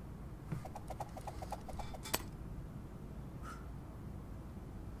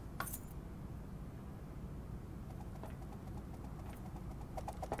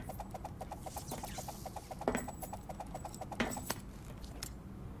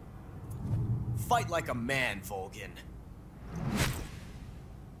 Fight like a man, Volgin.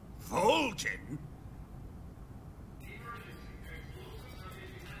 Volgin?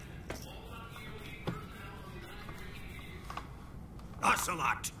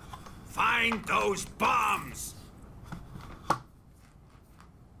 Ocelot, find those bombs!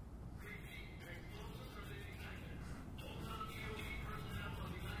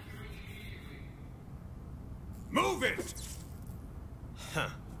 Move it! Huh.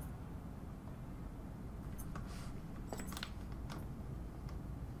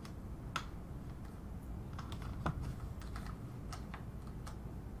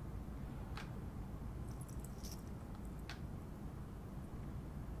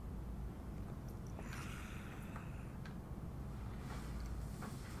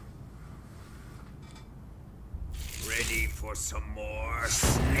 Ready for some more,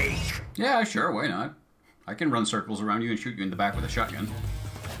 Snake? Yeah, sure, why not? I can run circles around you and shoot you in the back with a shotgun.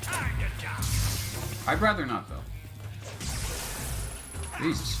 I'd rather not, though.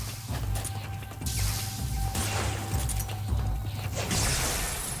 Jesus.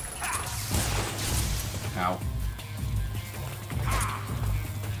 Ow.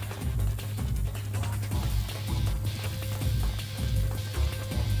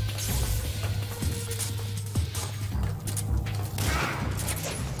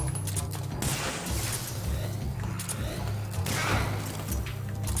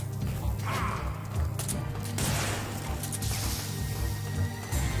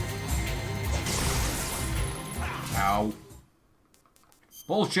 Ow.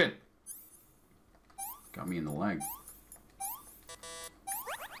 Bullshit. Got me in the leg.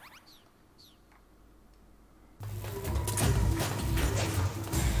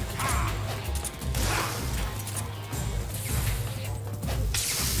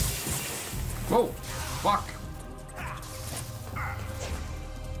 Whoa. Fuck.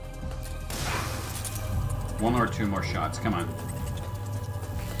 One or two more shots. Come on.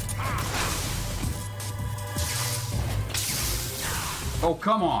 Oh,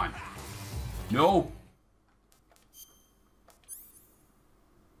 come on. No.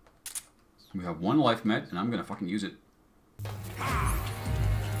 We have one life met, and I'm gonna fucking use it.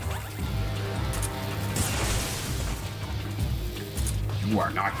 You are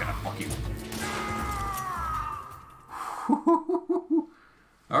not gonna fucking...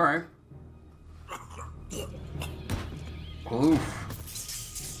 Alright. Oof.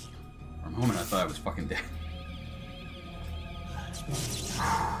 For a moment I thought I was fucking dead.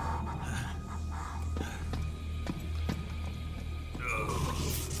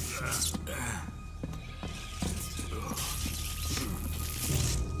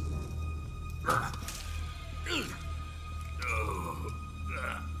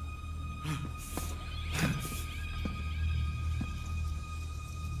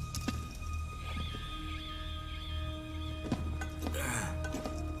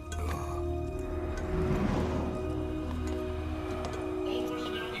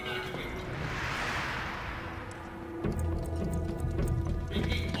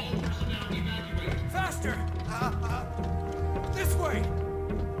 Faster! This way!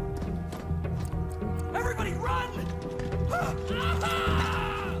 Everybody run!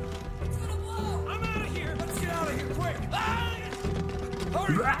 It's gonna blow! I'm out of here! Let's get out of here, quick!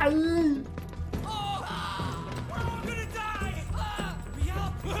 Hurry! Oh, we're all gonna die! Hurry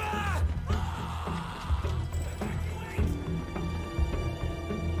up!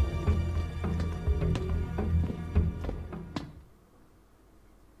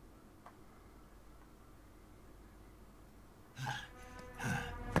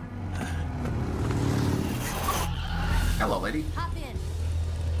 Hello, lady. Hop in.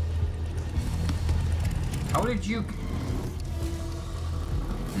 How did you...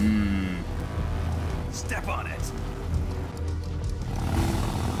 Step on it.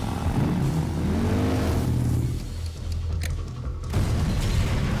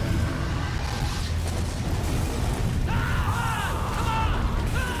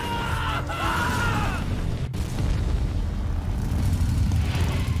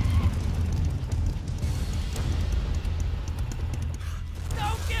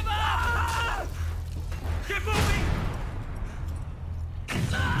 Don't give up! Keep moving!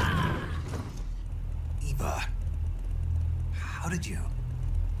 Eva, how did you?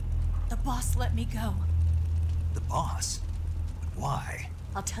 The boss let me go. The boss? But why?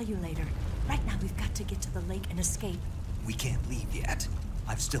 I'll tell you later. Right now, we've got to get to the lake and escape. We can't leave yet.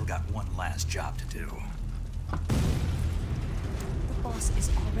 I've still got one last job to do. The boss is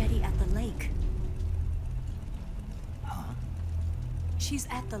already at the lake. Huh? She's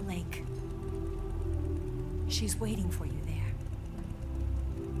at the lake. She's waiting for you there.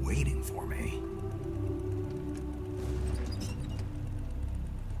 Waiting for me?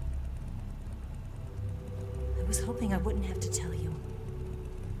 I was hoping I wouldn't have to tell you.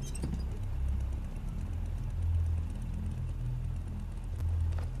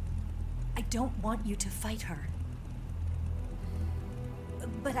 I don't want you to fight her.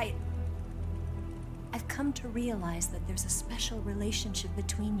 But I've come to realize that there's a special relationship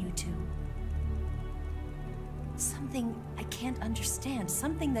between you two. Something I can't understand.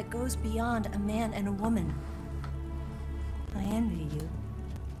 Something that goes beyond a man and a woman. I envy you.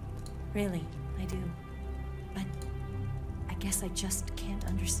 Really, I do. But I guess I just can't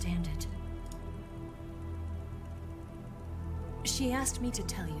understand it. She asked me to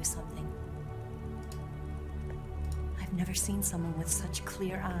tell you something. I've never seen someone with such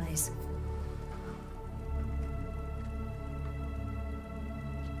clear eyes.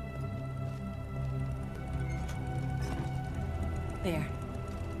 There.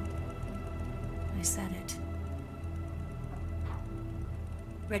 I said it.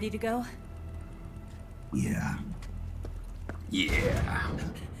 Ready to go? Yeah. Yeah.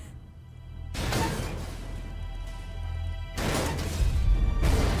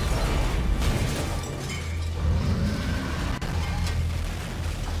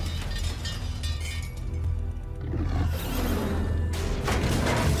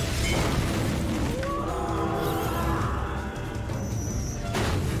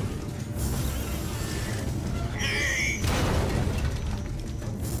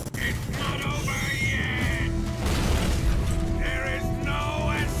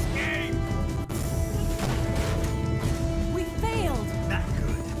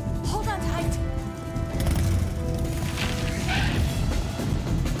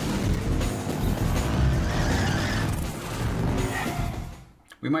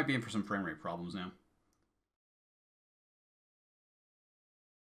 We might be in for some frame rate problems now.